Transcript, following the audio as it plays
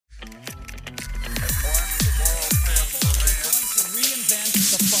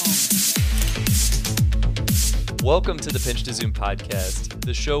Welcome to the Pinch to Zoom podcast,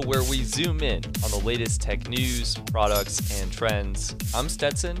 the show where we zoom in on the latest tech news, products, and trends. I'm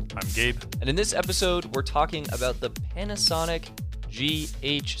Stetson. I'm Gabe. And in this episode, we're talking about the Panasonic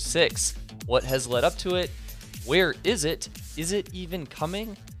GH6. What has led up to it? Where is it? Is it even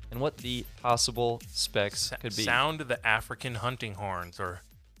coming? And what the possible specs could be. Sound the African hunting horns or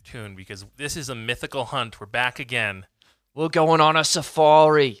tune, because this is a mythical hunt. We're back again. We're going on a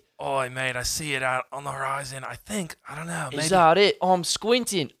safari. Oh, mate, I see it out on the horizon. I don't know. Is that it? I'm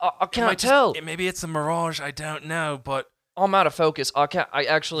squinting. I can't tell. Maybe it's a mirage. I don't know, but I'm out of focus. Nope.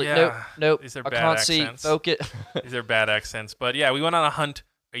 These are I bad can't accents. see. Focus. These are bad accents. But yeah, we went on a hunt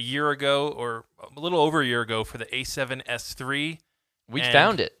a year ago, or a little over a year ago, for the A7S3. We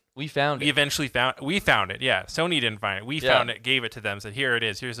found it. We found it. Yeah. Sony didn't find it. We found it, gave it to them, said, here it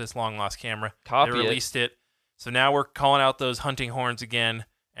is. Here's this long lost camera. Copy They released it. So now we're calling out those hunting horns again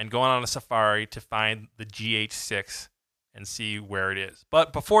and going on a safari to find the GH6 and see where it is.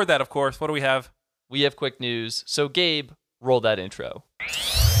 But before that, of course, what do we have? We have quick news. So Gabe, roll that intro.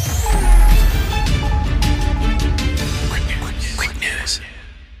 Quick news.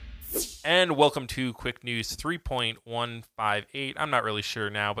 And welcome to Quick News 3.158. I'm not really sure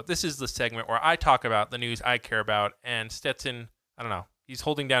now, but this is the segment where I talk about the news I care about, and Stetson, I don't know, he's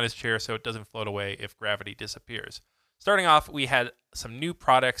holding down his chair so it doesn't float away if gravity disappears. Starting off, we had some new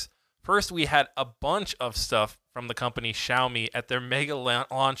products. First, we had a bunch of stuff from the company Xiaomi at their mega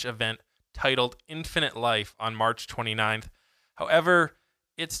launch event titled Infinite Life on March 29th. However,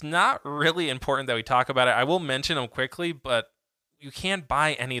 it's not really important that we talk about it. I will mention them quickly, but you can't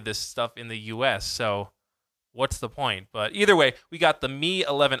buy any of this stuff in the US, so what's the point? But either way, we got the Mi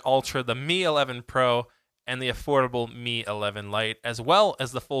 11 Ultra, the Mi 11 Pro, and the affordable Mi 11 Lite, as well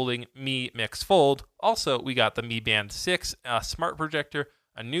as the folding Mi Mix Fold. Also, we got the Mi Band 6, a smart projector,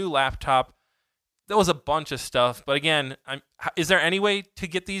 a new laptop. There was a bunch of stuff, but again, is there any way to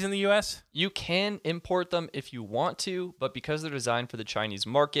get these in the US? You can import them if you want to, but because they're designed for the Chinese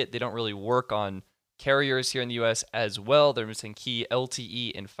market, they don't really work on carriers here in the US as well. They're missing key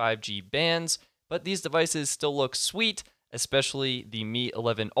LTE and 5G bands, but these devices still look sweet, especially the Mi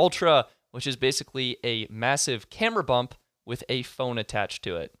 11 Ultra, which is basically a massive camera bump with a phone attached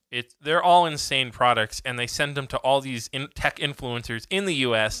to it. They're all insane products, and they send them to all these tech influencers in the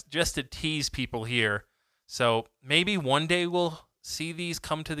US just to tease people here. So maybe one day we'll see these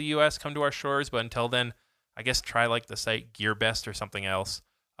come to the US, come to our shores, but until then, I guess try like the site GearBest or something else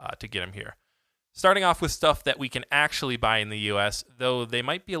to get them here. Starting off with stuff that we can actually buy in the US, though they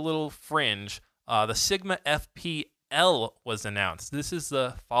might be a little fringe, the Sigma FP-L was announced. This is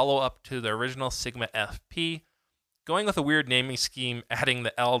the follow-up to the original Sigma FP, going with a weird naming scheme, adding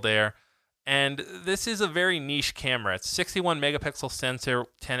the L there. And this is a very niche camera. It's 61 megapixel sensor,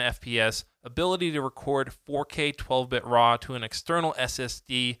 10 FPS, ability to record 4K 12-bit RAW to an external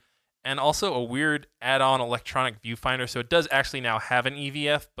SSD, and also a weird add-on electronic viewfinder. So it does actually now have an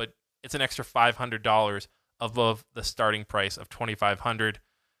EVF, but it's an extra $500 above the starting price of $2,500.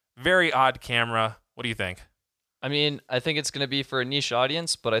 Very odd camera. What do you think? I mean, I think it's going to be for a niche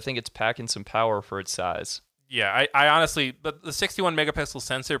audience, but I think it's packing some power for its size. Yeah, I honestly, but the 61 megapixel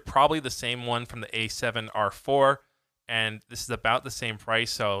sensor, probably the same one from the A7R4, and this is about the same price,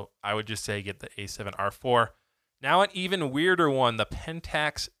 so I would just say get the A7R4. Now an even weirder one, the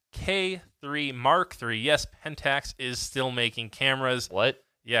Pentax K3 Mark III. Yes, Pentax is still making cameras. What?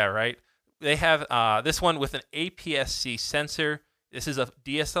 Yeah, right. They have this one with an APS-C sensor. This is a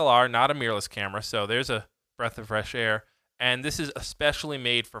DSLR, not a mirrorless camera, so there's a breath of fresh air. And this is especially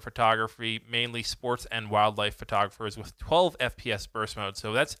made for photography, mainly sports and wildlife photographers, with 12 FPS burst mode.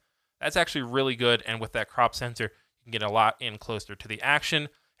 So that's actually really good. And with that crop sensor, you can get a lot in closer to the action. It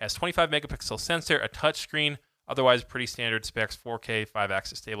has 25 megapixel sensor, a touchscreen, otherwise pretty standard specs, 4K,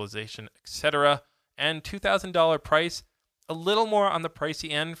 5-axis stabilization, etc. And $2,000 price. A little more on the pricey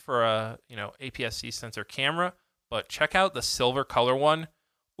end for a APS-C sensor camera, but check out the silver color one.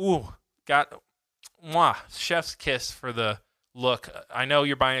 Ooh, got chef's kiss for the look. I know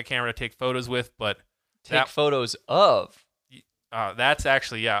you're buying a camera to take photos with, but take photos of. That's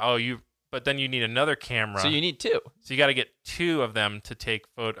actually but then you need another camera. So you need two. So you got to get two of them to take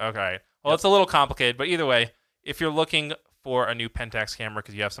photo. Okay. Well, It's a little complicated, but either way, if you're looking for a new Pentax camera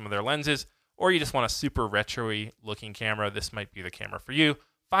because you have some of their lenses, or you just want a super retro-y looking camera, this might be the camera for you.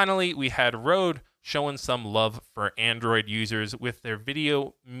 Finally, we had Rode showing some love for Android users with their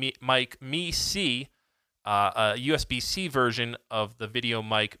video mic Mi-C, a USB-C version of the video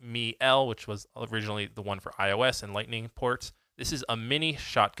mic Mi-L, which was originally the one for iOS and Lightning ports. This is a mini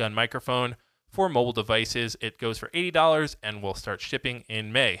shotgun microphone for mobile devices. It goes for $80 and will start shipping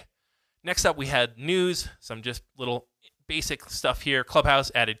in May. Next up, we had news, some just little basic stuff here.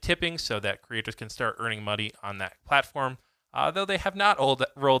 Clubhouse added tipping so that creators can start earning money on that platform, though they have not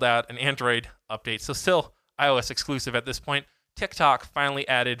rolled out an Android update, so still iOS exclusive at this point. TikTok finally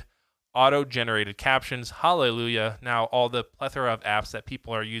added auto-generated captions. Hallelujah. Now all the plethora of apps that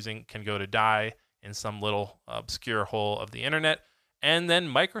people are using can go to die in some little obscure hole of the internet. And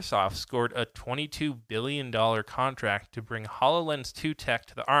then Microsoft scored a $22 billion contract to bring HoloLens 2 tech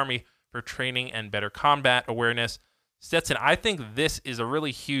to the Army for training and better combat awareness. Stetson, I think this is a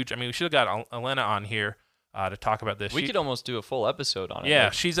really huge... I mean, we should have got Elena on here to talk about this. We could almost do a full episode on it.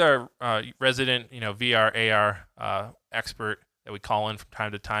 Yeah, she's our resident, VR, AR expert that we call in from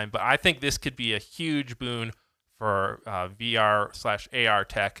time to time. But I think this could be a huge boon for VR/AR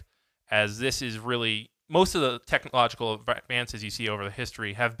tech, as this is really... Most of the technological advances you see over the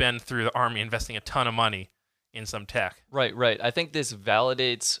history have been through the Army investing a ton of money in some tech. Right. I think this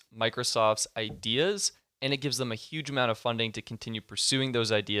validates Microsoft's ideas, and it gives them a huge amount of funding to continue pursuing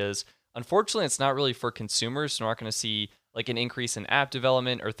those ideas. Unfortunately, it's not really for consumers, so we're not going to see like an increase in app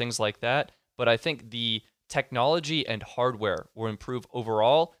development or things like that. But I think the technology and hardware will improve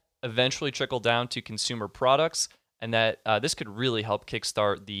overall, eventually trickle down to consumer products, and that this could really help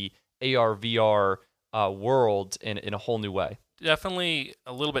kickstart the AR, VR world in a whole new way. Definitely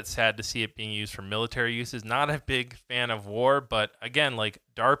a little bit sad to see it being used for military uses. Not a big fan of war, but again, like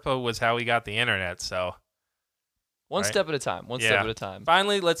DARPA was how we got the internet, so... One step at a time. Step at a time.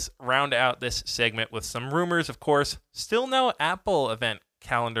 Finally, let's round out this segment with some rumors, of course. Still no Apple event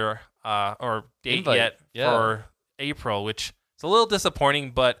calendar or date Invite. yet for April, which is a little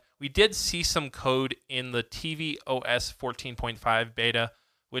disappointing, but we did see some code in the tvOS 14.5 beta,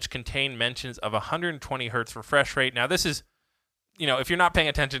 which contained mentions of 120 hertz refresh rate. Now, this is, if you're not paying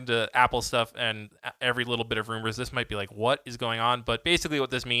attention to Apple stuff and every little bit of rumors, this might be like, what is going on? But basically what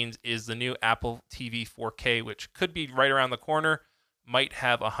this means is the new Apple TV 4K, which could be right around the corner, might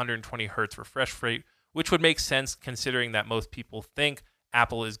have 120 hertz refresh rate, which would make sense considering that most people think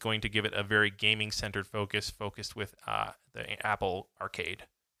Apple is going to give it a very gaming-centered focused with the Apple Arcade.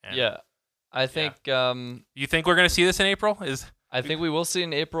 And I think... you think we're going to see this in April? I think we will see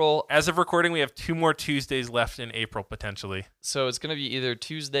in April. As of recording, we have 2 more Tuesdays left in April, potentially. So it's going to be either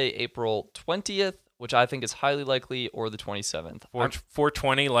Tuesday, April 20th, which I think is highly likely, or the 27th.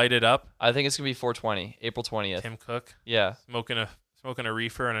 420, light it up. I think it's going to be 420, April 20th. Tim Cook. Yeah. Smoking a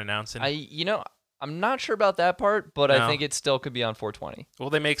reefer and announcing. I'm not sure about that part, but No. I think it still could be on 420. Will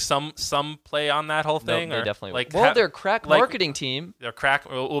they make some play on that whole thing? No, they or definitely will. Their crack marketing team. Their crack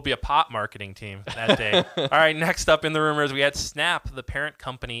will be a pop marketing team that day. All right, next up in the rumors, we had Snap, the parent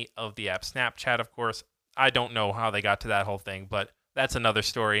company of the app Snapchat, of course. I don't know how they got to that whole thing, but that's another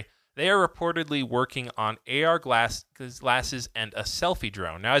story. They are reportedly working on AR glasses and a selfie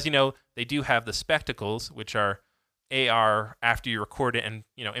drone. Now, as you know, they do have the Spectacles, which are AR after you record it and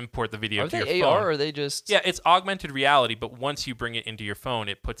import the video to your phone. Are they AR or are they just... Yeah, it's augmented reality, but once you bring it into your phone,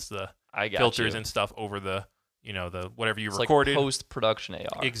 it puts the filters and stuff over the the whatever you recorded. Like post-production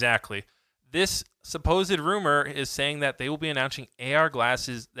AR. Exactly. This supposed rumor is saying that they will be announcing AR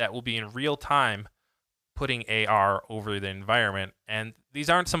glasses that will be in real time putting AR over the environment, and these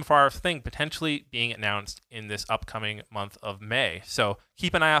aren't some far-off thing, potentially being announced in this upcoming month of May. So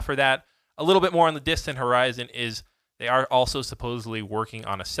keep an eye out for that. A little bit more on the distant horizon is they are also supposedly working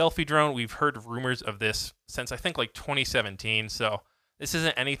on a selfie drone. We've heard rumors of this since I think like 2017, so this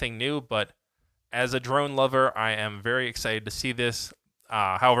isn't anything new, but as a drone lover, I am very excited to see this.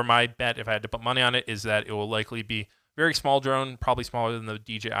 However, my bet, if I had to put money on it, is that it will likely be a very small drone, probably smaller than the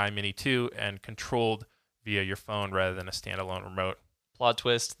DJI Mini 2, and controlled via your phone rather than a standalone remote. Plot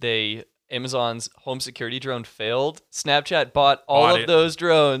twist, Amazon's home security drone failed. Snapchat bought all of those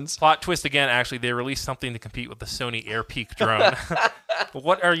drones. Plot twist again, actually, they released something to compete with the Sony AirPeak drone.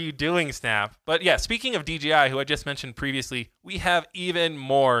 What are you doing, Snap? But yeah, speaking of DJI, who I just mentioned previously, we have even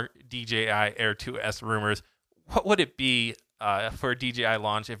more DJI Air 2S rumors. What would it be for a DJI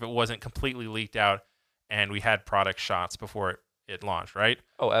launch if it wasn't completely leaked out and we had product shots before it launched, right?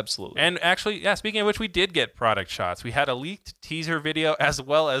 Oh, absolutely. And actually, yeah, speaking of which, we did get product shots. We had a leaked teaser video as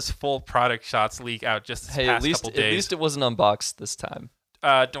well as full product shots leak out just this past couple days. At least it wasn't unboxed this time.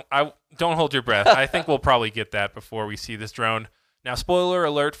 Don't hold your breath. I think we'll probably get that before we see this drone. Now, spoiler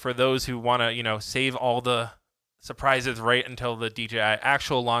alert for those who want to, save all the surprises right until the DJI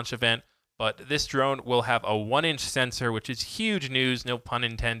actual launch event. But this drone will have a 1-inch sensor, which is huge news, no pun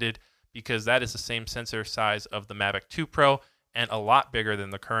intended, because that is the same sensor size of the Mavic 2 Pro and a lot bigger than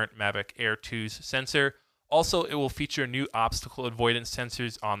the current Mavic Air 2's sensor. Also, it will feature new obstacle avoidance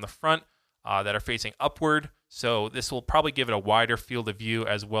sensors on the front, that are facing upward. So this will probably give it a wider field of view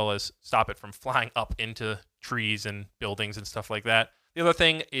as well as stop it from flying up into trees and buildings and stuff like that. The other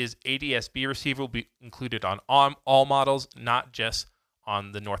thing is ADS-B receiver will be included on all models, not just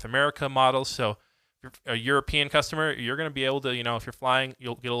on the North America models. So if you're a European customer, you're going to be able to, if you're flying,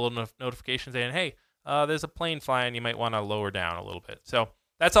 you'll get a little notification saying, hey, there's a plane flying, you might want to lower down a little bit. So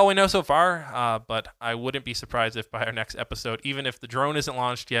that's all we know so far, but I wouldn't be surprised if by our next episode, even if the drone isn't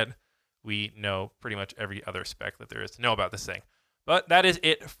launched yet, we know pretty much every other spec that there is to know about this thing. But that is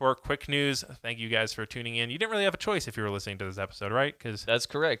it for quick news. Thank you guys for tuning in. You didn't really have a choice if you were listening to this episode, right? Because that's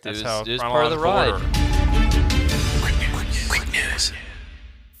correct. That's it how was part of the ride. Quick news.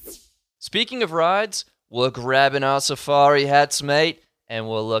 Speaking of rides, we're grabbing our safari hats, mate, and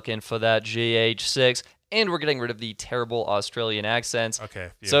we're looking for that GH6, and we're getting rid of the terrible Australian accents. Okay.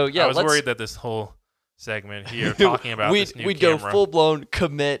 Yeah. So yeah, I was worried that this whole segment here talking about this new we'd camera. go full blown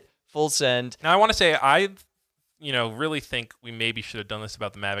commit, full send. Now I want to say I really think we maybe should have done this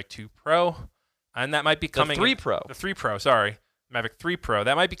about the Mavic 2 Pro, and that might be coming. The 3 Pro. The 3 Pro, sorry. Mavic 3 Pro.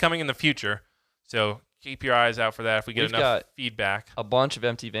 That might be coming in the future. So keep your eyes out for that if we get enough feedback. A bunch of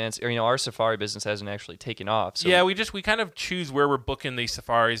empty vans. Our Safari business hasn't actually taken off. So yeah, we kind of choose where we're booking these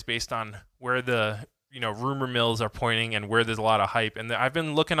safaris based on where the rumor mills are pointing and where there's a lot of hype. And I've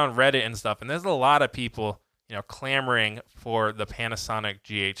been looking on Reddit and stuff, and there's a lot of people clamoring for the Panasonic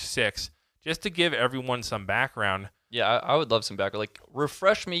GH6. Just to give everyone some background. Yeah, I would love some background. Like,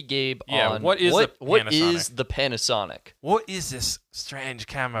 refresh me, Gabe, on what is the Panasonic? What is this strange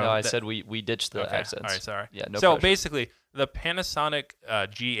camera? No, I said we ditched the accents. All right, sorry. Yeah, no So pressure. basically, the Panasonic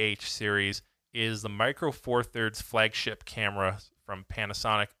GH series is the Micro Four Thirds flagship camera from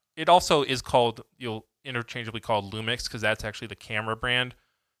Panasonic. It also is called, you'll interchangeably called Lumix, because that's actually the camera brand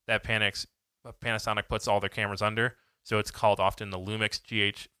that Panasonic puts all their cameras under. So it's called often the Lumix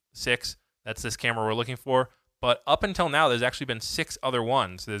GH6. That's this camera we're looking for. But up until now, there's actually been 6 other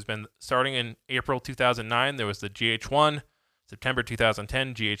ones. There's been, starting in April 2009, there was the GH1, September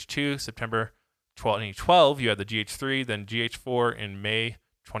 2010, GH2, September 2012, you had the GH3, then GH4 in May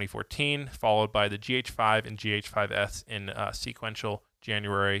 2014, followed by the GH5 and GH5S in sequential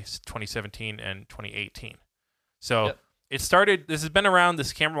January 2017 and 2018. So It started, this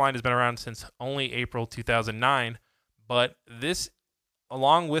camera line has been around since only April 2009, but this,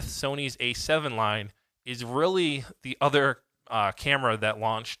 along with Sony's A7 line, is really the other camera that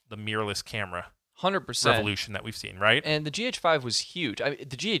launched the mirrorless camera 100% revolution that we've seen, right? And the GH5 was huge. the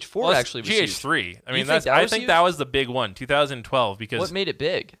GH4 actually was GH3. huge. I mean, I think that was the big one, 2012. Because what made it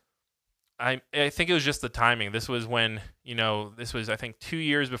big? I think it was just the timing. This was when this was I think 2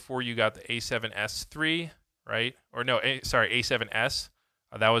 years before you got the A7S3, right? Or no, A7S.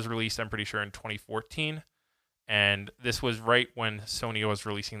 That was released, I'm pretty sure, in 2014. And this was right when Sony was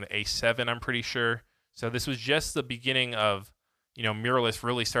releasing the A7, I'm pretty sure. So this was just the beginning of, mirrorless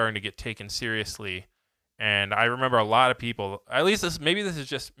really starting to get taken seriously. And I remember a lot of people, at least maybe this is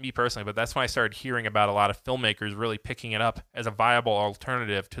just me personally, but that's when I started hearing about a lot of filmmakers really picking it up as a viable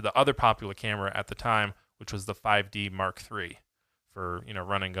alternative to the other popular camera at the time, which was the 5D Mark III for,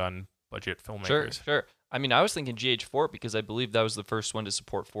 run and gun budget filmmakers. Sure. I mean, I was thinking GH4 because I believe that was the first one to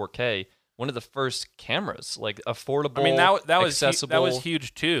support 4K. One of the first cameras, like affordable, I mean, that was accessible. That was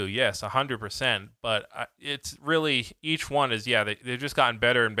huge too. Yes, 100%. But it's really, each one is, they've just gotten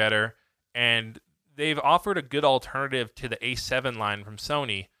better and better. And they've offered a good alternative to the A7 line from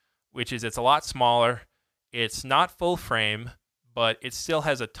Sony, which is it's a lot smaller. It's not full frame, but it still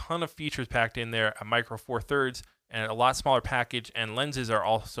has a ton of features packed in there, a Micro Four Thirds, and a lot smaller package. And lenses are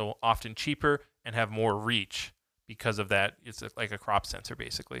also often cheaper and have more reach. Because of that, it's like a crop sensor,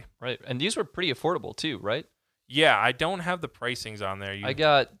 basically. Right, and these were pretty affordable too, right? Yeah, I don't have the pricings on there. I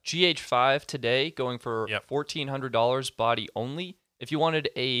got GH5 today going for $1,400 body only. If you wanted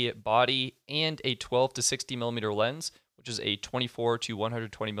a body and a 12 to 60 millimeter lens, which is a 24 to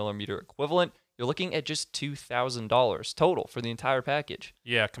 120 millimeter equivalent, you're looking at just $2,000 total for the entire package.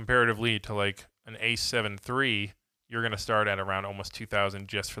 Yeah, comparatively to like an A7 III, you're going to start at around almost $2,000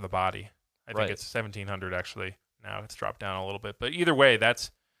 just for the body. I think it's $1,700 actually. Now it's dropped down a little bit. But either way,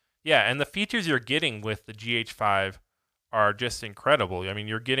 and the features you're getting with the GH5 are just incredible. I mean,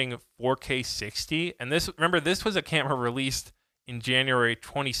 you're getting 4K 60, and this was a camera released in January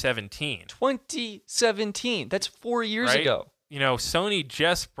 2017. 2017. That's 4 years ago. Sony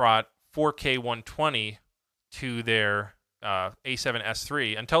just brought 4K 120 to their A7S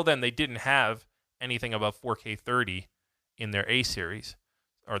III. Until then, they didn't have anything above 4K 30 in their A series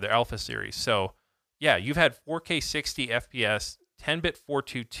or their Alpha series. So, yeah, you've had 4K 60 FPS, 10-bit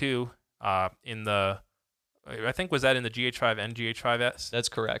 422 in the I think was that in the GH5 and GH5S? That's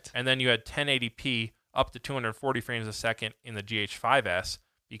correct. And then you had 1080p up to 240 frames a second in the GH5S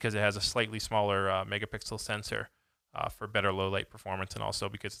because it has a slightly smaller megapixel sensor for better low light performance, and also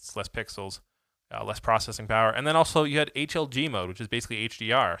because it's less pixels, less processing power. And then also you had HLG mode, which is basically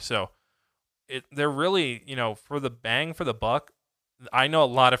HDR. So they're really, for the bang for the buck. I know a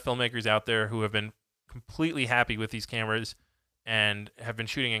lot of filmmakers out there who have been completely happy with these cameras and have been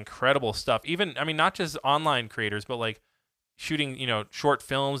shooting incredible stuff. Even, I mean, not just online creators, but like shooting, short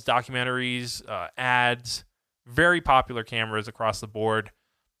films, documentaries, ads, very popular cameras across the board.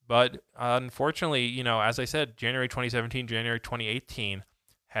 But unfortunately, as I said, January 2017, January 2018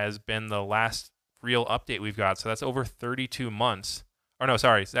 has been the last real update we've got. So that's over 32 months. Or no,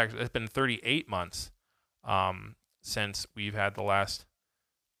 sorry, it's been 38 months since we've had the last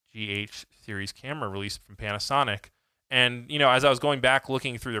GH series camera released from Panasonic. And, as I was going back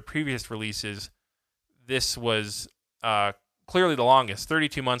looking through the previous releases, this was clearly the longest.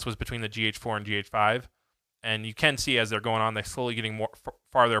 32 months was between the GH4 and GH5. And you can see as they're going on, they're slowly getting more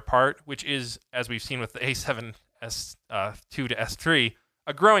farther apart, which is, as we've seen with the A7 S2 to S3,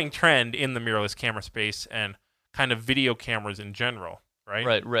 a growing trend in the mirrorless camera space and kind of video cameras in general,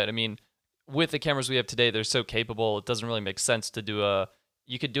 right? Right. I mean, with the cameras we have today, they're so capable, it doesn't really make sense to do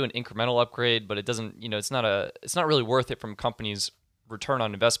you could do an incremental upgrade, but it doesn't, it's not really worth it from a company's return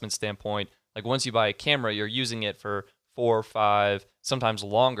on investment standpoint. Like once you buy a camera, you're using it for 4, 5, sometimes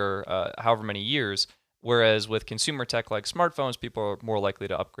longer, however many years. Whereas with consumer tech like smartphones, people are more likely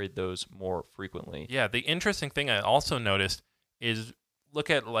to upgrade those more frequently. Yeah, the interesting thing I also noticed is look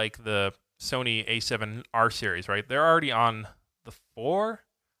at like the Sony A7R series, right? They're already on the 4,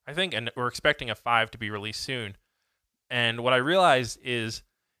 I think, and we're expecting a 5 to be released soon. And what I realized is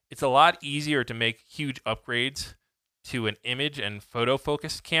it's a lot easier to make huge upgrades to an image and photo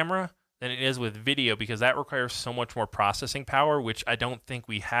focused camera than it is with video, because that requires so much more processing power, which I don't think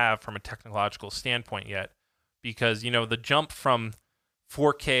we have from a technological standpoint yet. Because, the jump from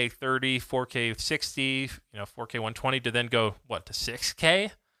 4K 30, 4K 60, 4K 120 to then go, to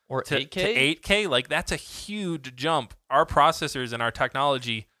 6K? Or to 8K? To 8K? Like, that's a huge jump. Our processors and our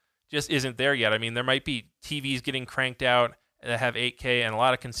technology just isn't there yet. I mean, there might be TVs getting cranked out that have 8K, and a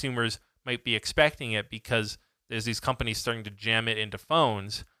lot of consumers might be expecting it because there's these companies starting to jam it into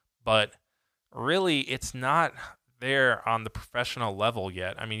phones, but really it's not there on the professional level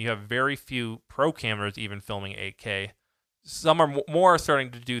yet. I mean, you have very few pro cameras even filming 8K. Some are more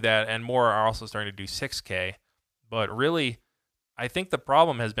starting to do that, and more are also starting to do 6K. But really, I think the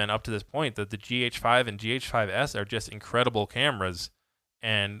problem has been up to this point that the GH5 and GH5S are just incredible cameras.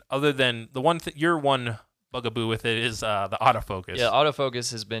 And other than the your one bugaboo with it is the autofocus. Yeah,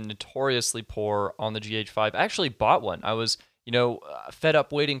 autofocus has been notoriously poor on the GH5. I actually bought one. I was, fed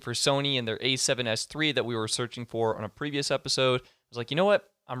up waiting for Sony and their A7S III that we were searching for on a previous episode. I was like, you know what?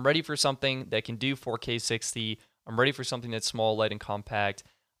 I'm ready for something that can do 4K 60. I'm ready for something that's small, light, and compact.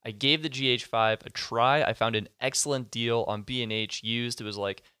 I gave the GH5 a try. I found an excellent deal on B&H used. It was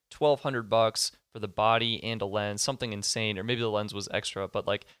like $1,200 for the body and a lens, something insane, or maybe the lens was extra, but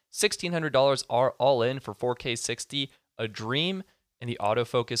like $1,600 are all in for 4K 60, a dream, and the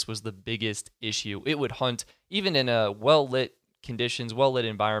autofocus was the biggest issue. It would hunt, even in a well-lit conditions, well-lit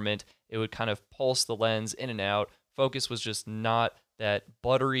environment, it would kind of pulse the lens in and out. Focus was just not that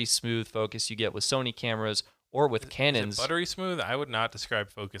buttery smooth focus you get with Sony cameras or with Canons. Is it buttery smooth? I would not describe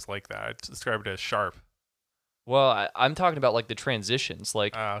focus like that. I'd describe it as sharp. Well, I'm talking about like the transitions.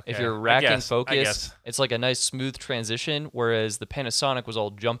 Like if you're racking focus, it's like a nice smooth transition, whereas the Panasonic was all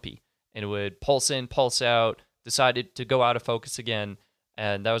jumpy and it would pulse in, pulse out, decided to go out of focus again.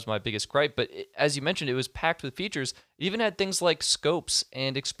 And that was my biggest gripe. But as you mentioned, it was packed with features. It even had things like scopes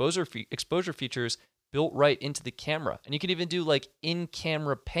and exposure features built right into the camera. And you could even do like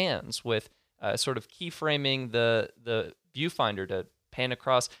in-camera pans with sort of keyframing the viewfinder to pan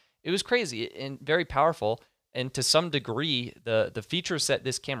across. It was crazy and very powerful. And to some degree, the feature set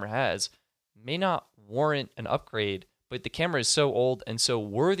this camera has may not warrant an upgrade, but the camera is so old and so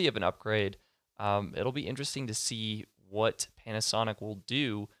worthy of an upgrade. It'll be interesting to see what Panasonic will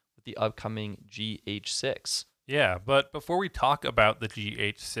do with the upcoming GH6. Yeah, but before we talk about the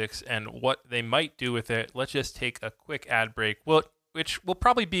GH6 and what they might do with it, let's just take a quick ad break, which will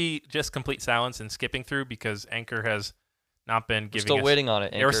probably be just complete silence and skipping through because Anchor has not been giving us... We're still waiting on it,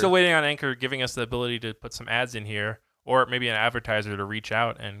 Anchor. Yeah, we're still waiting on Anchor giving us the ability to put some ads in here, or maybe an advertiser to reach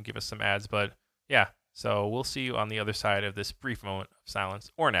out and give us some ads. But yeah, so we'll see you on the other side of this brief moment of silence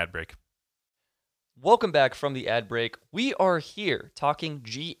or an ad break. Welcome back from the ad break. We are here talking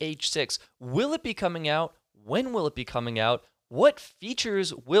GH6. Will it be coming out? When will it be coming out? What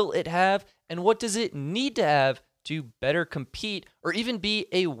features will it have? and what does it need to have to better compete or even be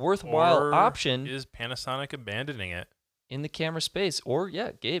a worthwhile Or option is Panasonic abandoning it? in the camera space? Or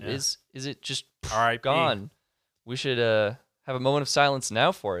yeah, Gabe, Yeah. is it just R.I.P. gone? We should have a moment of silence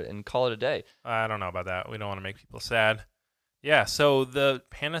now for it and call it a day. I don't know about that. We don't want to make people sad. Yeah, so the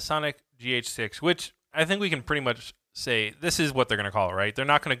Panasonic GH6, which I think we can pretty much say this is what they're going to call it, right? They're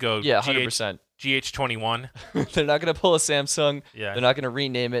not going to go Yeah, 100%. GH21. They're not going to pull a Samsung. Yeah. They're not going to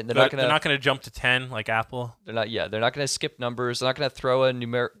rename it. They're not going to jump to 10 like Apple. They're not. Yeah, they're not going to skip numbers. They're not going to throw a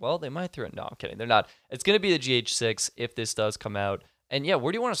numeric. Well, they might throw it. No, I'm kidding. They're not. It's going to be the GH6 if this does come out. And yeah,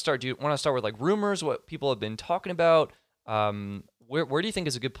 where do you want to start? Do you want to start with like rumors, what people have been talking about? Where do you think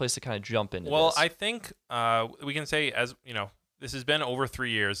is a good place to kind of jump into Well, this? I think we can say, as you know, this has been over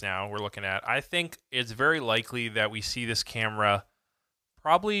 3 years now. We're looking at. I think it's very likely that we see this camera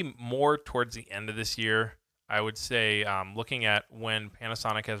probably more towards the end of this year. I would say, looking at when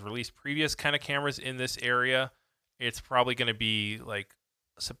Panasonic has released previous kind of cameras in this area, it's probably going to be like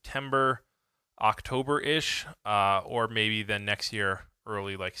September, October-ish, or maybe then next year,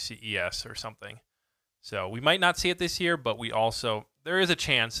 early like CES or something. So we might not see it this year, but there is a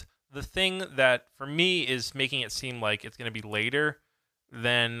chance. The thing that for me is making it seem like it's going to be later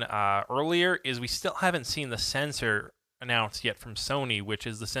than earlier is we still haven't seen the sensor announced yet from Sony, which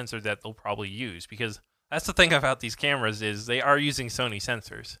is the sensor that they'll probably use, because that's the thing about these cameras is they are using Sony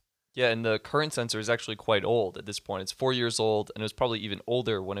sensors. Yeah, and the current sensor is actually quite old at this point. It's 4 years old, and it was probably even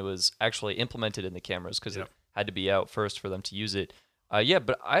older when it was actually implemented in the cameras because it had to be out first for them to use it. Yeah,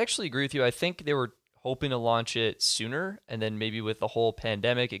 but I actually agree with you. I think they were hoping to launch it sooner, and then maybe with the whole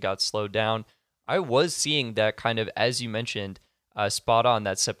pandemic, it got slowed down. I was seeing that kind of, as you mentioned, spot on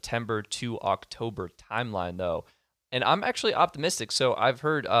that September to October timeline, though. And I'm actually optimistic. So I've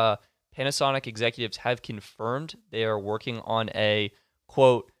heard Panasonic executives have confirmed they are working on a,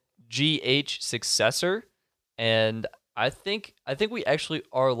 quote, GH successor, and I think we actually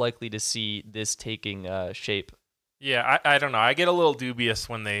are likely to see this taking shape. Yeah, I don't know. I get a little dubious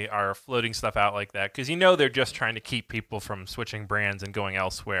when they are floating stuff out like that because they're just trying to keep people from switching brands and going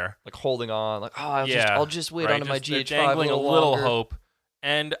elsewhere. Like holding on, like I'll just wait right? onto my GH5 dangling a little longer. hope.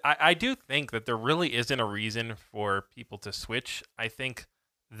 And I do think that there really isn't a reason for people to switch. I think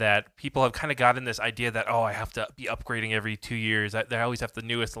that people have kind of gotten this idea that, I have to be upgrading every 2 years. They always have the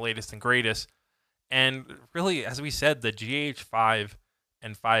newest, the latest, and greatest. And really, as we said, the GH5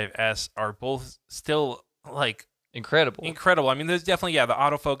 and 5S are both still like incredible. I mean, there's definitely, the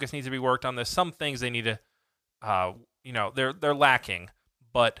autofocus needs to be worked on. There's some things they need to, they're lacking.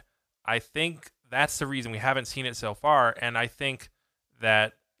 But I think that's the reason we haven't seen it so far. And I think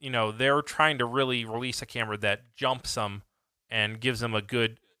that, they're trying to really release a camera that jumps them and gives them a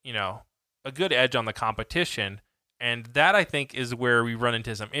good edge on the competition. And that, I think, is where we run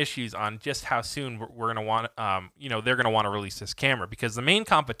into some issues on just how soon we're going to want, they're going to want to release this camera. Because the main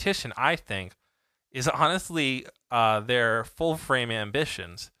competition, I think, is honestly their full-frame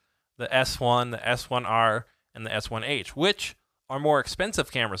ambitions, the S1, the S1R, and the S1H, which are more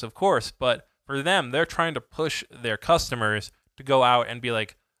expensive cameras, of course. But for them, they're trying to push their customers to go out and be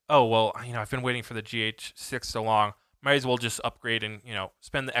like, oh, well, I've been waiting for the GH6 so long. Might as well just upgrade and,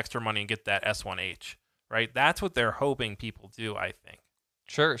 spend the extra money and get that S1H, right? That's what they're hoping people do, I think.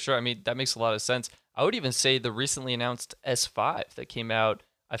 Sure. I mean, that makes a lot of sense. I would even say the recently announced S5 that came out,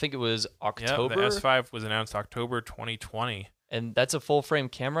 I think it was October. Yeah, the S5 was announced October 2020. And that's a full-frame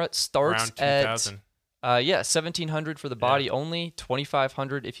camera. It starts around 2000. at $1,700 for the body only,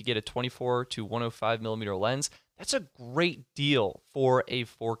 $2,500 if you get a 24 to 105 millimeter lens. That's a great deal for a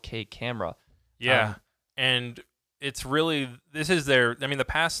 4K camera. Yeah, and it's really, the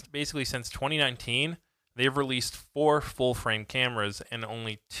past, basically since 2019, they've released 4 full-frame cameras and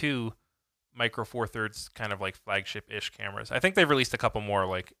only 2 Micro Four Thirds kind of like flagship-ish cameras. I think they've released a couple more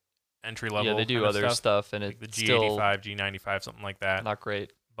like entry-level. Yeah, they do other stuff, and like it's the still G85, G95, something like that. Not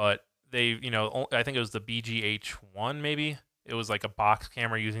great. But they, I think it was the BGH1 maybe. It was like a box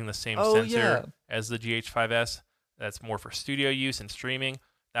camera using the same sensor as the GH5S. That's more for studio use and streaming.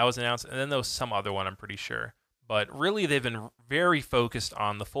 That was announced, and then there was some other one, I'm pretty sure. But really, they've been very focused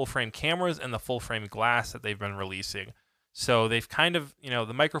on the full-frame cameras and the full-frame glass that they've been releasing. So they've kind of,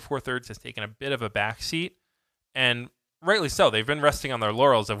 the Micro Four Thirds has taken a bit of a backseat, and rightly so. They've been resting on their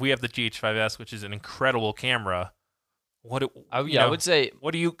laurels of we have the GH5S, which is an incredible camera. I would say,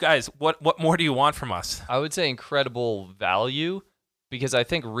 what do you guys? What more do you want from us? I would say incredible value, because I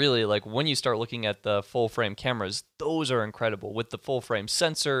think really like when you start looking at the full frame cameras, those are incredible with the full frame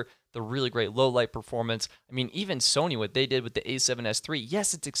sensor, the really great low light performance. I mean, even Sony, what they did with the A7S III,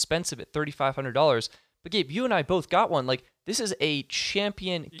 yes, it's expensive at $3,500. But Gabe, you and I both got one. Like, This is a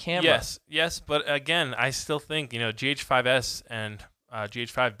champion camera. Yes, but again, I still think GH5S and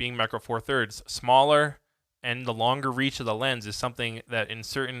GH5 being Micro Four Thirds, smaller and the longer reach of the lens is something that in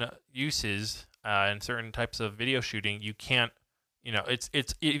certain uses, in certain types of video shooting, you can't.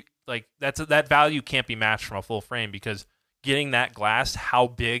 Like that value can't be matched from a full frame because getting that glass, how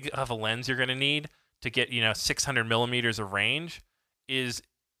big of a lens you're going to need to get 600 millimeters of range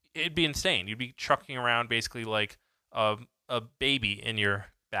it'd be insane. You'd be trucking around basically like a baby in your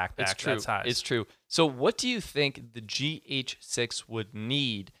backpack. It's true. That size. It's true. So what do you think the GH6 would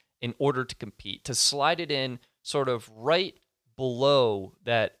need in order to compete, to slide it in sort of right below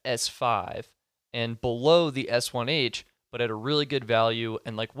that S5 and below the S1H, but at a really good value?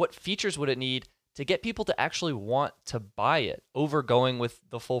 And like, what features would it need to get people to actually want to buy it over going with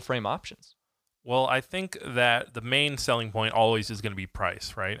the full frame options? Well, I think that the main selling point always is going to be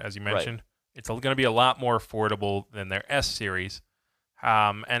price, right? As you mentioned, Right. It's going to be a lot more affordable than their S series.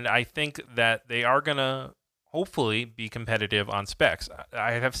 And I think that they are going to hopefully be competitive on specs.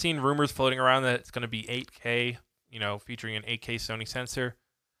 I have seen rumors floating around that it's going to be 8K, featuring an 8K Sony sensor.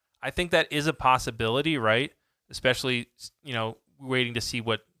 I think that is a possibility, right? Especially, waiting to see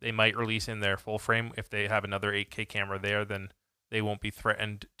what they might release in their full frame. If they have another 8K camera there, then they won't be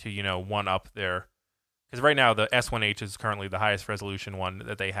threatened to, one up their. Because right now the S1H is currently the highest resolution one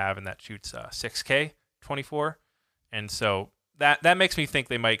that they have, and that shoots 6K 24. And so that makes me think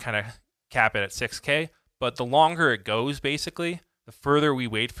they might kind of cap it at 6K. But the longer it goes, basically, the further we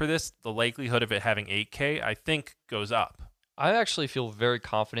wait for this, the likelihood of it having 8K, I think, goes up. I actually feel very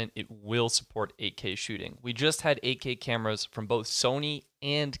confident it will support 8K shooting. We just had 8K cameras from both Sony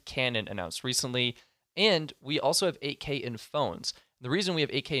and Canon announced recently, and we also have 8K in phones. The reason we have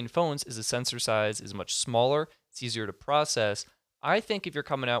 8K in phones is the sensor size is much smaller, it's easier to process. I think if you're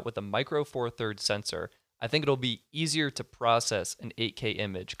coming out with a Micro Four Thirds sensor, I think it'll be easier to process an 8K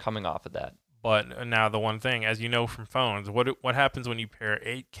image coming off of that. But now the one thing, as you know from phones, what happens when you pair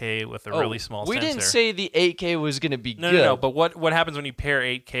 8K with a really small sensor? We didn't say the 8K was going to be good. No. But what happens when you pair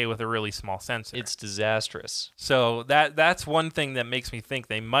 8K with a really small sensor? It's disastrous. So that's one thing that makes me think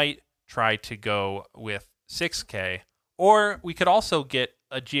they might try to go with 6K. Or we could also get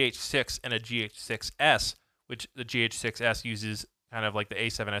a GH6 and a GH6S, which the GH6S uses kind of like the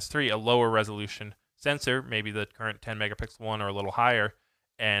A7S III, a lower resolution sensor, maybe the current 10 megapixel one or a little higher,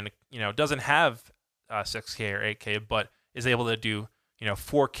 and doesn't have 6K or 8K, but is able to do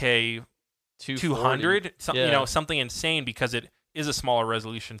 4K 200, something insane because it is a smaller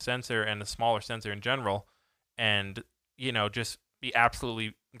resolution sensor and a smaller sensor in general, and just be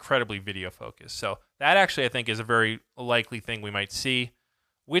absolutely incredibly video focused. So that actually I think is a very likely thing we might see.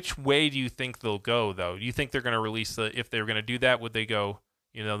 Which way do you think they'll go though? Do you think they're going to release if they were going to do that, would they go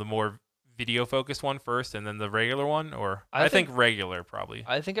the more video focused one first and then the regular one? Or I think regular probably.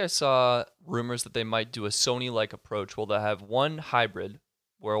 I think I saw rumors that they might do a Sony-like approach where they'll have one hybrid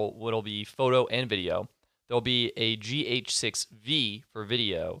where it'll be photo and video. There'll be a GH6V for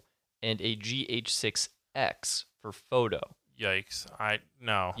video and a GH6X for photo. Yikes.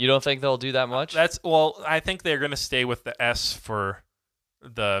 No. You don't think they'll do that much? I think they're going to stay with the S for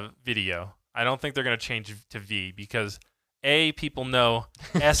the video. I don't think they're going to change to V because people know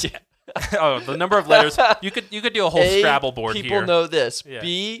S. Oh, the number of letters. You could do a whole Scrabble board here. People know this. Yeah.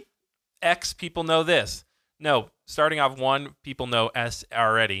 B. X, people know this. No, starting off 1, people know S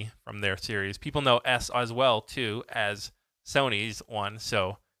already from their series. People know S as well too as Sony's one.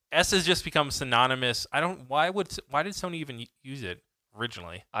 So S has just become synonymous. Why did Sony even use it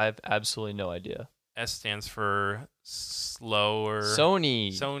originally? I have absolutely no idea. S stands for slower.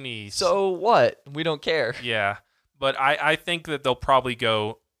 Sony. So what? We don't care. Yeah, but I think that they'll probably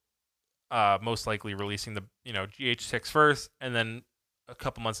go most likely releasing the GH6 first, and then a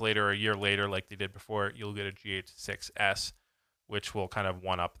couple months later or a year later, like they did before, you'll get a GH6S, which will kind of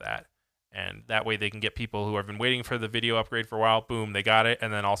one up that. And that way they can get people who have been waiting for the video upgrade for a while, boom, they got it.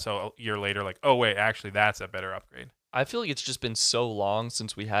 And then also a year later, like, oh, wait, actually, that's a better upgrade. I feel like it's just been so long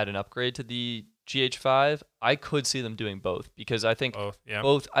since we had an upgrade to the GH5. I could see them doing both because I think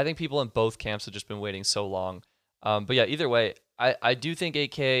I think people in both camps have just been waiting so long. But yeah, either way, I do think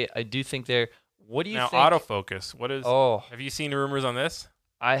 8K. I do think they're. What do you think? Now, autofocus. What is? Oh, have you seen rumors on this?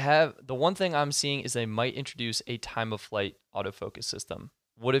 I have. The one thing I'm seeing is they might introduce a time of flight autofocus system.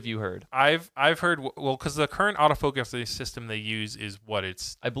 What have you heard? I've heard because the current autofocus system they use is what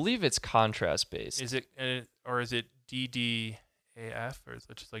it's. I believe it's contrast based. Is it or is it DDAF or is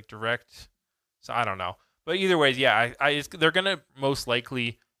it just like direct? So I don't know. But either way, yeah, they're gonna most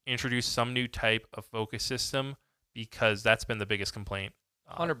likely introduce some new type of focus system because that's been the biggest complaint.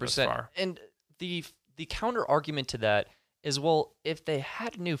 100%. And the counter argument to that is, well, if they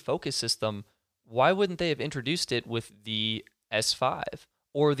had a new focus system, why wouldn't they have introduced it with the S5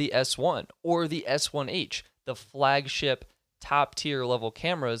 or the S1 or the S1H, the flagship top tier level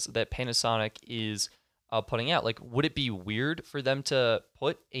cameras that Panasonic is putting out? Like, would it be weird for them to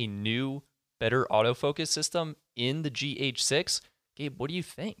put a new, better autofocus system in the GH6? Gabe, what do you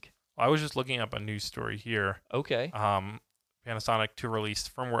think? I was just looking up a news story here. Okay. Panasonic to release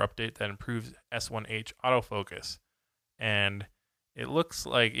firmware update that improves S1H autofocus. And it looks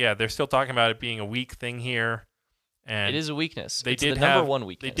like, yeah, they're still talking about it being a weak thing here. And it is a weakness. They it's did the have, number one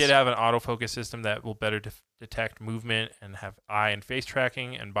weakness. They did have an autofocus system that will better detect movement and have eye and face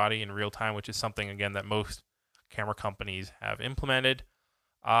tracking and body in real time, which is something, again, that most camera companies have implemented.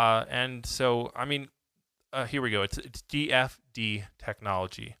 And so, I mean, here we go. It's DFD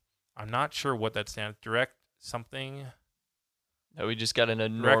technology. I'm not sure what that stands. Direct something. No, we just got an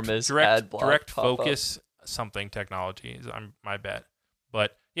enormous ad block direct pop focus something technology is my bet.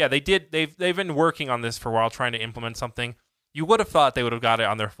 But yeah, they've been working on this for a while, trying to implement something. You would have thought they would have got it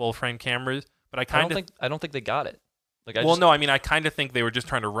on their full frame cameras, but I don't think they got it. Like, I kind of think they were just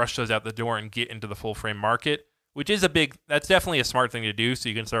trying to rush those out the door and get into the full frame market, which is that's definitely a smart thing to do. So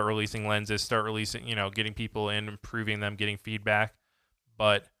you can start releasing lenses, start releasing, getting people in, improving them, getting feedback.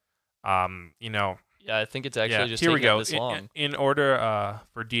 But yeah, I think it's actually just here we go. This long. In order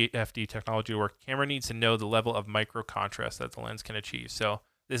for DFD technology to work, camera needs to know the level of micro contrast that the lens can achieve. So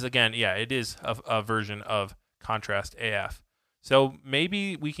this, again, it is a version of contrast AF. So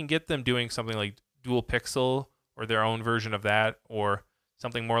maybe we can get them doing something like dual pixel or their own version of that, or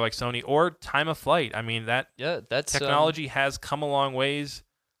something more like Sony, or time of flight. I mean, that's technology has come a long ways.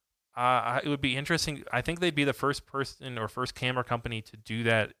 It would be interesting. I think they'd be the first person or first camera company to do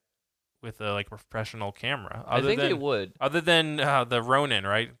that with a professional camera. I think they would. Other than the Ronin,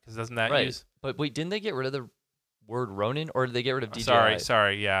 right? Because doesn't that use? But wait, didn't they get rid of the word Ronin, or did they get rid of DJI?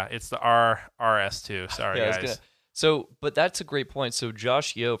 Sorry. Yeah, it's the RS2. Sorry, guys. But that's a great point. So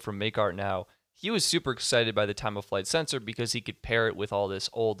Josh Yeo from Make Art Now, he was super excited by the time of flight sensor because he could pair it with all this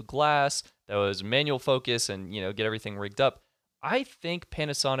old glass that was manual focus and get everything rigged up. I think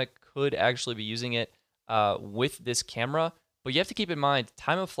Panasonic could actually be using it with this camera. But you have to keep in mind,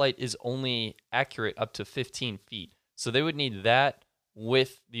 time of flight is only accurate up to 15 feet. So they would need that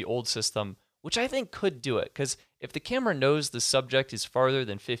with the old system, which I think could do it. Because if the camera knows the subject is farther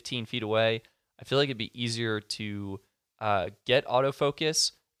than 15 feet away, I feel like it'd be easier to get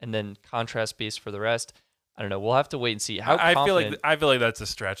autofocus and then contrast based for the rest. I don't know. We'll have to wait and see. I feel like that's a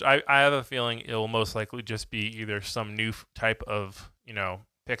stretch. I have a feeling it will most likely just be either some new type of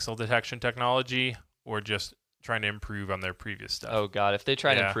pixel detection technology, or just trying to improve on their previous stuff. Oh God, if they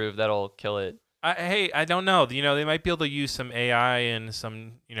try to improve, that'll kill it. I don't know. They might be able to use some AI and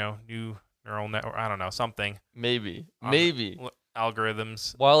some new neural network. I don't know, something. Maybe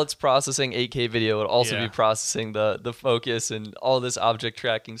algorithms. While it's processing 8K video, it'll also be processing the focus and all this object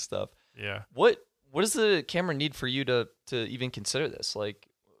tracking stuff. Yeah. What does the camera need for you to even consider this? Like,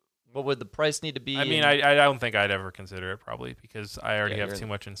 what would the price need to be? I mean, I don't think I'd ever consider it, probably, because I already have too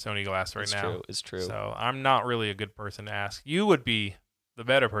much in Sony glass right now. It's true. So I'm not really a good person to ask. You would be the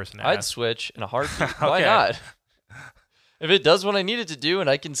better person to ask. I'd switch in a heartbeat. Why not? If it does what I need it to do and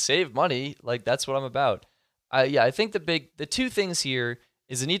I can save money, like, that's what I'm about. I think the two things here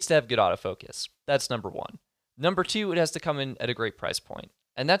is it needs to have good autofocus. That's number one. Number two, it has to come in at a great price point.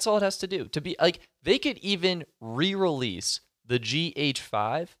 And that's all it has to do. To be like, they could even re-release the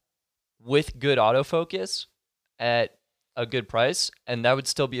GH5 with good autofocus at a good price, and that would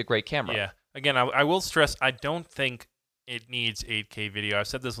still be a great camera. Yeah. Again, I will stress, I don't think it needs 8K video. I've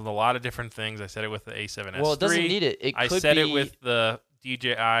said this with a lot of different things. I said it with the A7S III. Well, it doesn't need it. I said it with the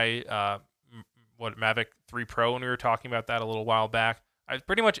DJI Mavic 3 Pro when we were talking about that a little while back.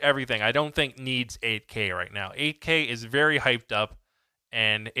 Pretty much everything I don't think needs 8K right now. 8K is very hyped up,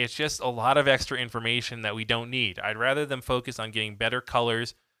 and it's just a lot of extra information that we don't need. I'd rather them focus on getting better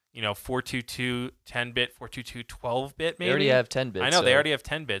colors. 422 10-bit, 422 12-bit, maybe. They already have 10-bit. I know, they already have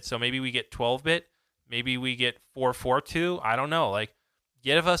 10-bit, so maybe we get 12-bit, maybe we get 442. I don't know. Like,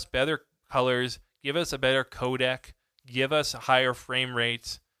 give us better colors, give us a better codec, give us higher frame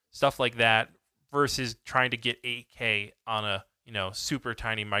rates, stuff like that, versus trying to get 8K on a super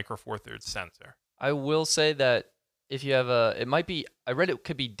tiny micro four thirds sensor. I will say that if you have I read it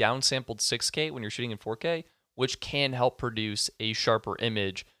could be downsampled 6K when you're shooting in 4K, which can help produce a sharper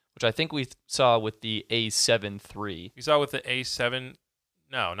image, which I think we saw with the A7 III. You saw with the A7?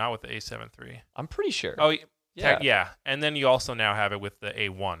 No, not with the A7 III. I'm pretty sure. Oh, yeah. And then you also now have it with the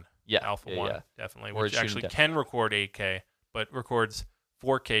A1. Yeah. Alpha 1, definitely, which actually can record 8K, but records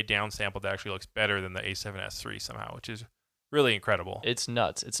 4K downsampled that actually looks better than the A7S III somehow, which is really incredible. It's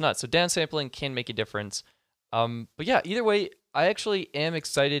nuts. It's nuts. So downsampling can make a difference. But yeah, either way, I actually am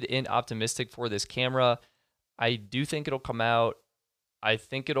excited and optimistic for this camera. I do think it'll come out. I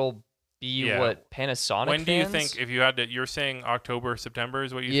think it'll be Yeah. what Panasonic When do you fans- think, if you had to, you're saying October, September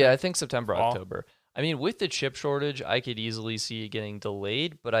is what you Yeah, I think? think September, Fall? October. I mean, with the chip shortage, I could easily see it getting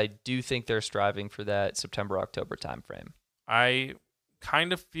delayed, but I do think they're striving for that September, October timeframe. I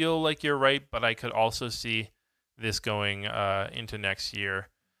kind of feel like you're right, but I could also see this going into next year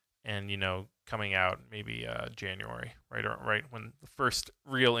and, coming out maybe January, right when the first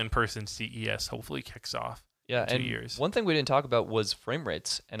real in-person CES hopefully kicks off. Yeah, in 2 and years. one thing we didn't talk about was frame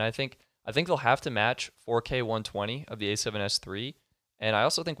rates, and I think they'll have to match 4K 120 of the A7S III, and I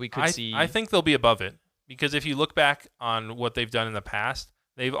also think we could see. I think they'll be above it because if you look back on what they've done in the past,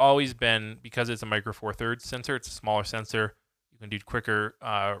 they've always been, because it's a Micro Four Thirds sensor, it's a smaller sensor. You can do quicker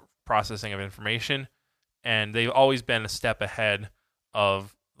processing of information, and they've always been a step ahead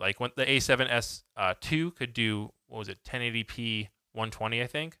of, like, when the A7S II could do, what was it, 1080p 120, I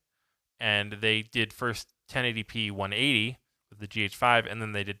think, and they did first 1080p 180 with the GH5, and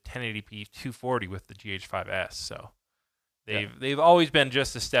then they did 1080p 240 with the GH5S. So they've always been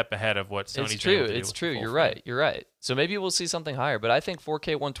just a step ahead of what Sony's It's been true. able to do It's with the true. full You're frame. right. You're right. So maybe we'll see something higher, but I think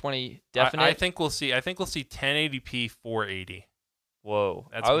 4K 120 definite. I think we'll see 1080p 480. Whoa.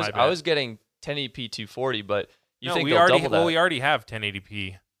 That's I my was bet. I was getting 1080p 240, but you think we they'll already double that? we already have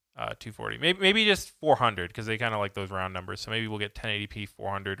 1080p 240. Maybe just 400 because they kind of like those round numbers. So maybe we'll get 1080p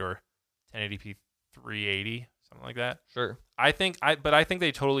 400 or 1080p 380, something like that. Sure. I think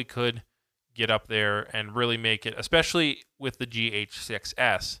they totally could get up there and really make it, especially with the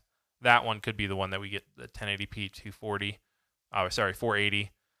GH6S. That one could be the one that we get the 1080p 240.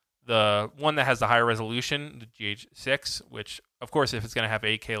 480. The one that has the higher resolution, the GH6, which of course, if it's going to have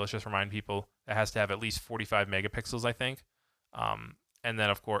 8K, let's just remind people it has to have at least 45 megapixels, I think. And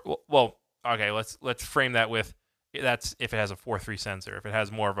then of course, okay, let's frame that with, that's if it has a 4.3 sensor. If it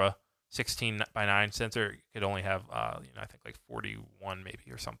has more of a 16:9 sensor, it could only have I think like 41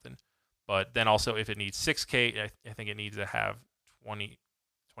 maybe or something. But then also if it needs 6K, I think it needs to have 28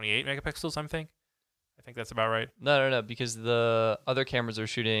 megapixels. I think that's about right. No, because the other cameras are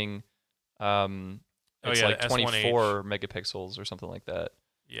shooting it's like the S1H. 24 megapixels or something like that.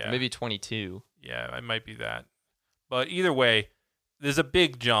 Yeah, Maybe 22. Yeah, it might be that. But either way, there's a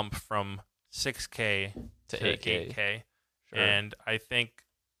big jump from 6K To to 8K. 8K. Sure. And I think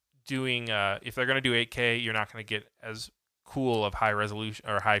doing if they're going to do 8K, you're not going to get as cool of high resolution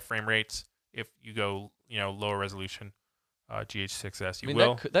or high frame rates if you go, lower resolution GH6S. I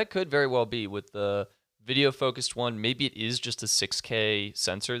mean, that could very well be with the video focused one. Maybe it is just a 6K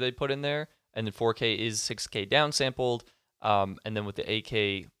sensor they put in there, and then 4K is 6K downsampled. And then with the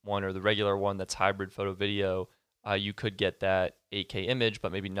 8K one or the regular one that's hybrid photo video, you could get that 8K image,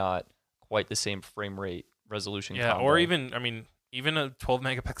 but maybe not quite the same frame rate resolution. Yeah, combo. or even a 12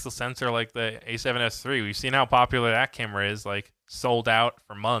 megapixel sensor like the A7S III. We've seen how popular that camera is, like sold out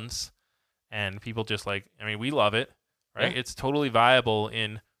for months, and people just we love it, right? Yeah. It's totally viable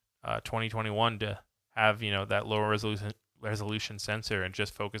in 2021 to have that lower resolution sensor and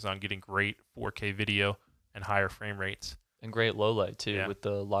just focus on getting great 4K video and higher frame rates. And great low light too, Yeah. with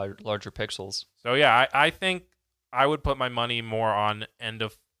the larger pixels. So yeah, I think I would put my money more on end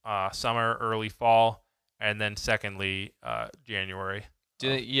of summer, early fall, and then secondly January.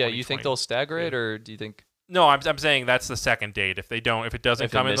 You think they'll stagger it, or do you think? No, I'm saying that's the second date. If it doesn't If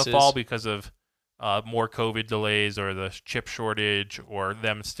it come in the misses? fall because of more COVID delays or the chip shortage or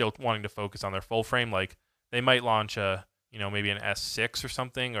them still wanting to focus on their full frame, like they might launch maybe an S6 or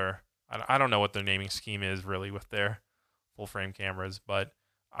something, or I don't know what their naming scheme is really with their full frame cameras, but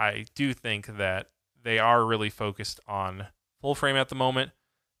I do think that they are really focused on full frame at the moment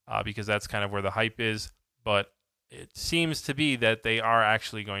because that's kind of where the hype is. But it seems to be that they are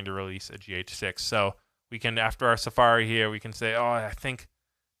actually going to release a GH6. So we can, after our safari here, we can say, oh, I think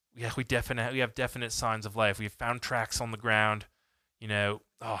we have definite signs of life. We've found tracks on the ground.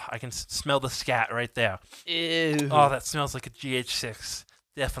 I can smell the scat right there. Ew. Oh, that smells like a GH6.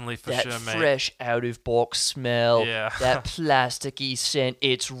 Definitely for that sure, mate. fresh out of box smell. Yeah. That plasticky scent.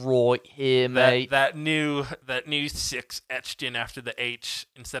 It's right here, mate. That new 6 etched in after the H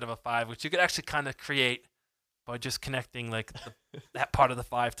instead of a 5, which you could actually kind of create by just connecting that part of the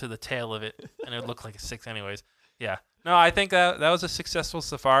 5 to the tail of it, and it would look like a 6 anyways. Yeah. No, I think that was a successful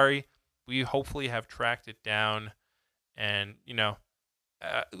safari. We hopefully have tracked it down and,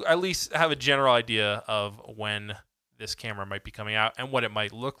 at least have a general idea of when this camera might be coming out and what it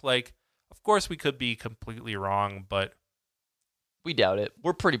might look like. Of course, we could be completely wrong, but We doubt it.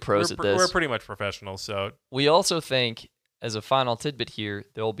 We're pretty pros at this. We're pretty much professionals, so We also think as a final tidbit here,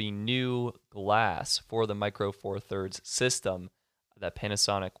 there will be new glass for the Micro Four Thirds system that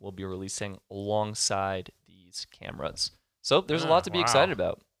Panasonic will be releasing alongside these cameras. So there's a lot to be excited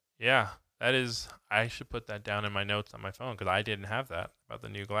about. Yeah, that is. I should put that down in my notes on my phone because I didn't have that about the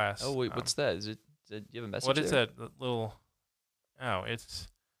new glass. Oh wait, what's that? Is it? Do you have a message? What is there? that little? Oh, it's.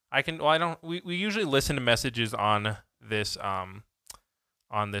 I can. Well, I don't. We usually listen to messages on this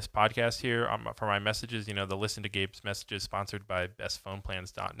podcast here for my messages. You know, the Listen to Gabe's messages sponsored by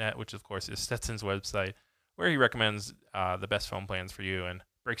bestphoneplans.net, which of course is Stetson's website, where he recommends the best phone plans for you and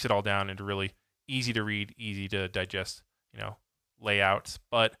breaks it all down into really easy to read, easy to digest, layouts.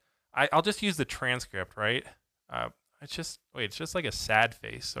 But I'll just use the transcript, right? It's just like a sad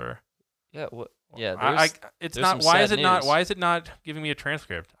face or. Yeah. What? Yeah. It's not. Why is it not? Why is it not giving me a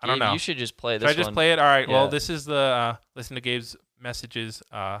transcript? I don't know. You should just play this. Should I just play it? All right. Yeah. Well, this is the Listen to Gabe's messages,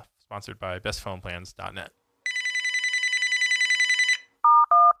 sponsored by bestphoneplans.net.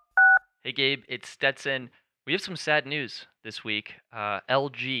 Hey Gabe, it's Stetson. We have some sad news this week.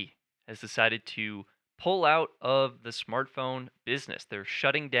 LG has decided to pull out of the smartphone business. They're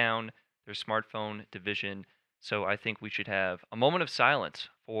shutting down their smartphone division. So I think we should have a moment of silence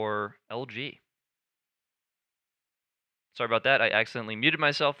for LG. Sorry about that. I accidentally muted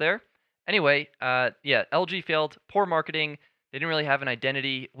myself there. Anyway, LG failed. Poor marketing. They didn't really have an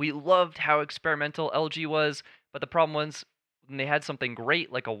identity. We loved how experimental LG was, but the problem was when they had something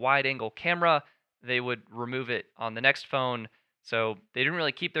great like a wide-angle camera, they would remove it on the next phone. So they didn't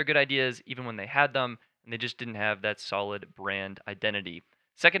really keep their good ideas even when they had them, and they just didn't have that solid brand identity.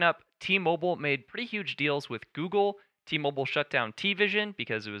 Second up, T-Mobile made pretty huge deals with Google. T-Mobile shut down T-Vision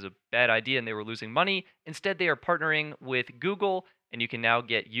because it was a bad idea and they were losing money. Instead, they are partnering with Google, and you can now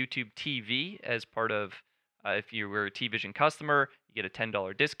get YouTube TV as part of, if you were a T-Vision customer, you get a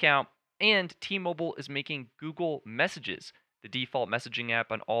 $10 discount. And T-Mobile is making Google Messages the default messaging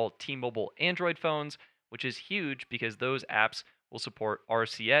app on all T-Mobile Android phones, which is huge because those apps will support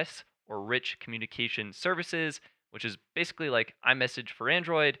RCS, or Rich Communication Services, which is basically like iMessage for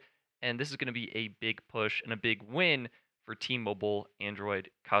Android. And this is going to be a big push and a big win for T-Mobile Android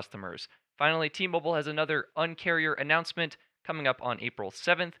customers. Finally, T-Mobile has another Un-carrier announcement coming up on April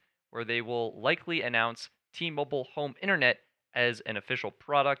 7th, where they will likely announce T-Mobile Home Internet as an official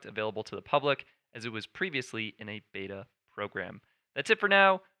product available to the public, as it was previously in a beta program. That's it for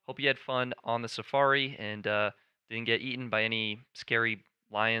now. Hope you had fun on the safari and didn't get eaten by any scary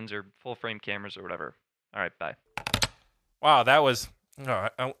lions or full-frame cameras or whatever. All right, bye. Wow, that was... Oh,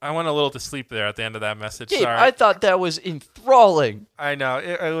 I went a little to sleep there at the end of that message. Gabe, sorry. I thought that was enthralling. I know.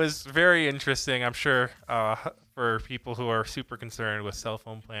 It was very interesting, I'm sure, for people who are super concerned with cell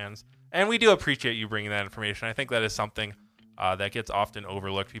phone plans. And we do appreciate you bringing that information. I think that is something that gets often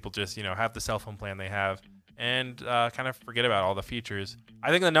overlooked. People just, have the cell phone plan they have and kind of forget about all the features.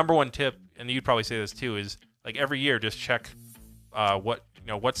 I think the number one tip, and you'd probably say this too, is like every year just check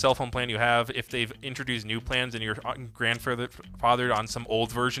what cell phone plan you have. If they've introduced new plans and you're grandfathered on some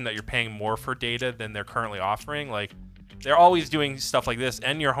old version that you're paying more for data than they're currently offering, like they're always doing stuff like this.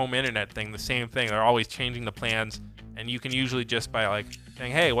 And your home internet thing, the same thing. They're always changing the plans, and you can usually just by like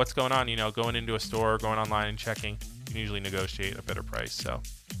saying, hey, what's going on, going into a store, going online and checking, you can usually negotiate a better price. So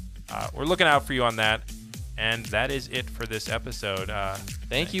we're looking out for you on that. And that is it for this episode.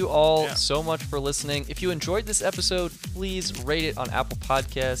 Thank you all so much for listening. If you enjoyed this episode, please rate it on Apple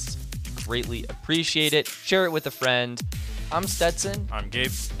Podcasts. Greatly appreciate it. Share it with a friend. I'm Stetson. I'm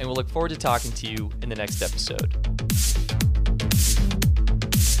Gabe. And we'll look forward to talking to you in the next episode.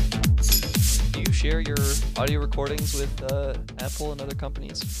 Do you share your audio recordings with Apple and other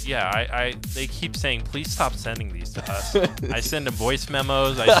companies? Yeah, they keep saying, please stop sending these to us. I send them voice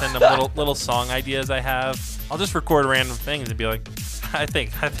memos. I send them little song ideas I have. I'll just record random things and be like, I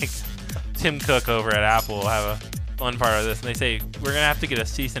think Tim Cook over at Apple will have a fun part of this. And they say, we're going to have to get a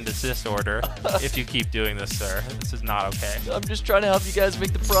cease and desist order if you keep doing this, sir. This is not okay. I'm just trying to help you guys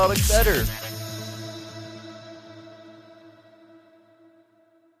make the product better.